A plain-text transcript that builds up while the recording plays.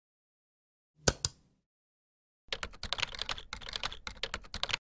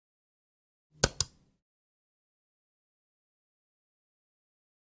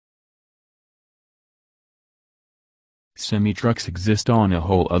Semi-trucks exist on a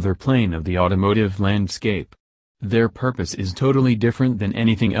whole other plane of the automotive landscape. Their purpose is totally different than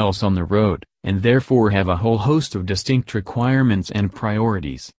anything else on the road, and therefore have a whole host of distinct requirements and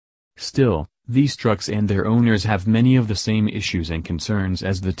priorities. Still, these trucks and their owners have many of the same issues and concerns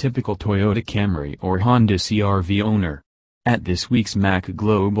as the typical Toyota Camry or Honda CR-V owner. At this week's Mack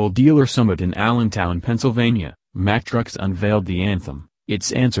Global Dealer Summit in Allentown, Pennsylvania, Mack Trucks unveiled the Anthem,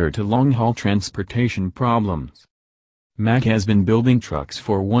 its answer to long-haul transportation problems. Mack has been building trucks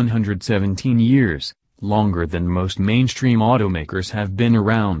for 117 years, longer than most mainstream automakers have been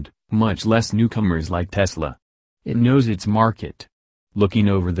around, much less newcomers like Tesla. It knows its market. Looking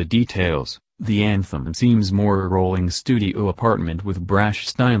over the details, the Anthem seems more a rolling studio apartment with brash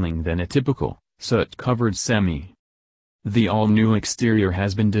styling than a typical, soot-covered semi. The all-new exterior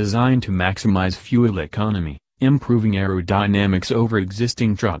has been designed to maximize fuel economy, improving aerodynamics over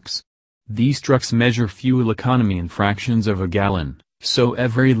existing trucks. These trucks measure fuel economy in fractions of a gallon, so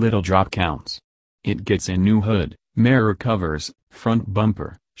every little drop counts. It gets a new hood, mirror covers, front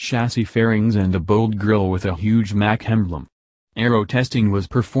bumper, chassis fairings and a bold grille with a huge Mack emblem. Aero testing was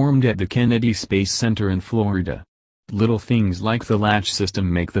performed at the Kennedy Space Center in Florida. Little things like the latch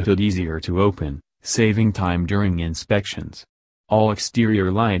system make the hood easier to open, saving time during inspections. All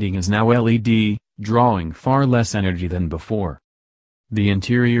exterior lighting is now LED, drawing far less energy than before. The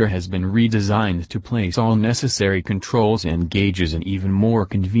interior has been redesigned to place all necessary controls and gauges in even more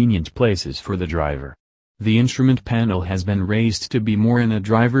convenient places for the driver. The instrument panel has been raised to be more in a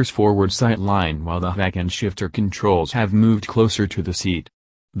driver's forward sight line while the jack and shifter controls have moved closer to the seat.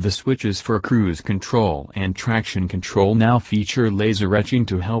 The switches for cruise control and traction control now feature laser etching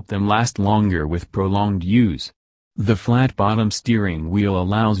to help them last longer with prolonged use. The flat-bottom steering wheel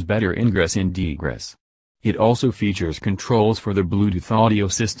allows better ingress and egress. It also features controls for the Bluetooth audio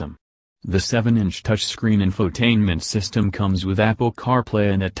system. The 7-inch touchscreen infotainment system comes with Apple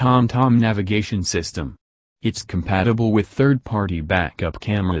CarPlay and a TomTom navigation system. It's compatible with third-party backup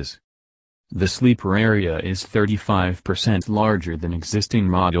cameras. The sleeper area is 35% larger than existing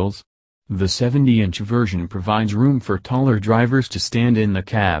models. The 70-inch version provides room for taller drivers to stand in the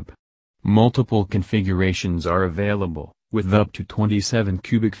cab. Multiple configurations are available, with up to 27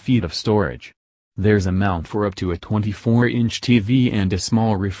 cubic feet of storage. There's a mount for up to a 24-inch TV and a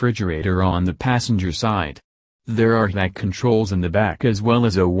small refrigerator on the passenger side. There are jack controls in the back as well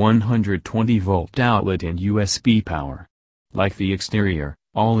as a 120-volt outlet and USB power. Like the exterior,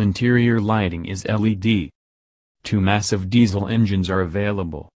 all interior lighting is LED. Two massive diesel engines are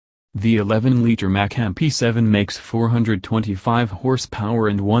available. The 11-liter Mack MP7 makes 425 horsepower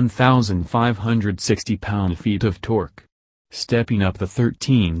and 1,560 pound-feet of torque. Stepping up, the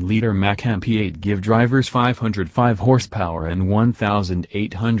 13-liter Mack MP8 give drivers 505 horsepower and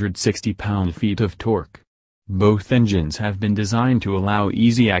 1,860 pound-feet of torque. Both engines have been designed to allow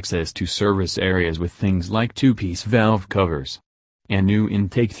easy access to service areas with things like two-piece valve covers. A new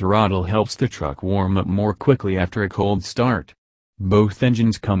intake throttle helps the truck warm up more quickly after a cold start. Both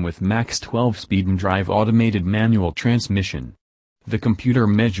engines come with Mack's 12-speed and drive automated manual transmission. The computer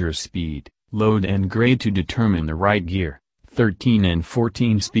measures speed, load and grade to determine the right gear. 13 and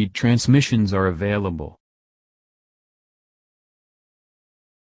 14-speed transmissions are available.